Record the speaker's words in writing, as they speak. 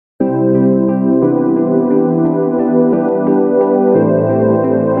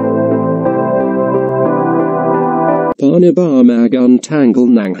Paano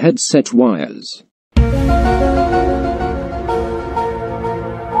Untangled ng headset wires.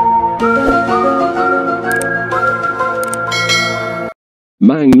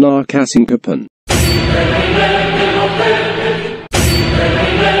 Mang na kasingkapan.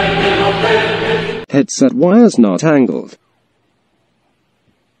 Headset wires not tangled.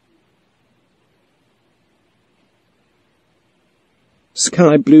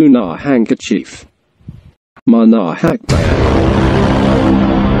 Sky blue na handkerchief. Mana hakbayan.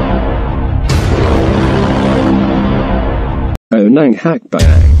 Onang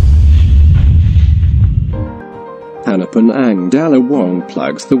hakbayang. Hanapan ang dalawang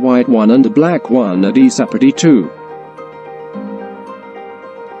plugs, the white one and the black one at separate too.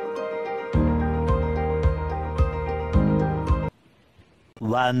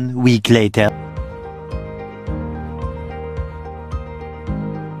 One week later.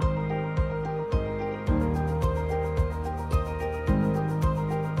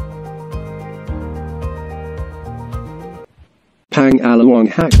 Pang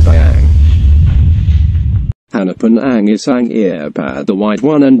alawang hakbayang. Hanapan ang isang earbud, the white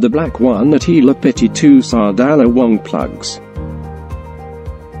one and the black one at ilapiti two sa dalawang plugs.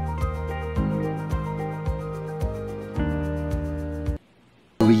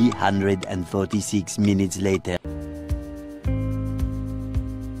 .346 later.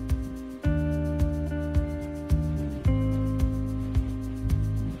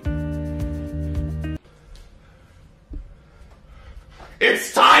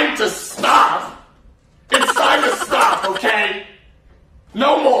 It's time to stop! It's time to stop, okay?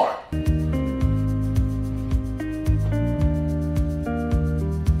 No more!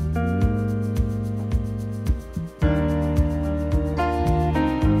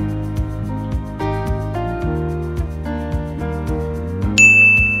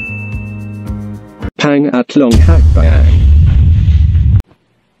 Pang atlong hakbayang.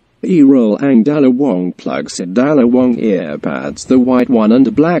 E-roll ang dalawang plugs at dalawang earbuds, the white one and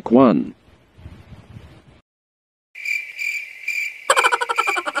the black one.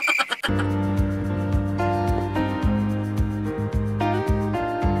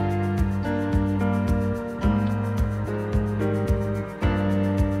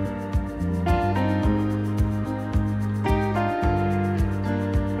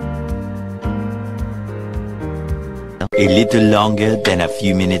 A little longer than a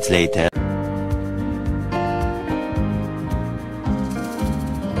few minutes later.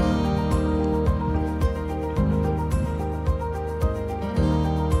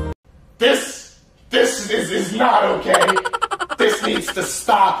 This is not okay. This needs to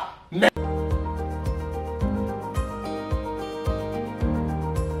stop now.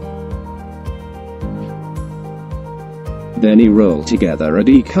 Then he rolled together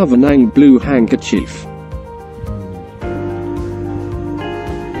a cover-nang blue handkerchief.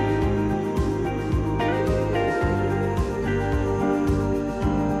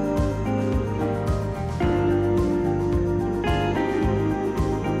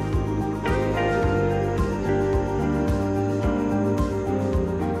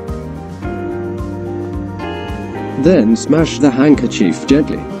 Then smash the handkerchief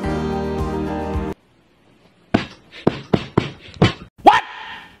gently. What?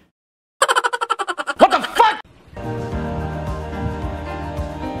 What the fuck?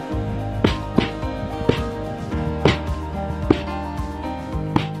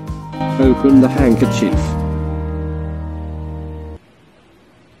 Open the handkerchief.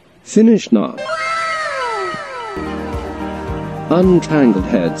 Finish now. Untangled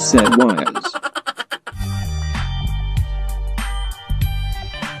headset wires.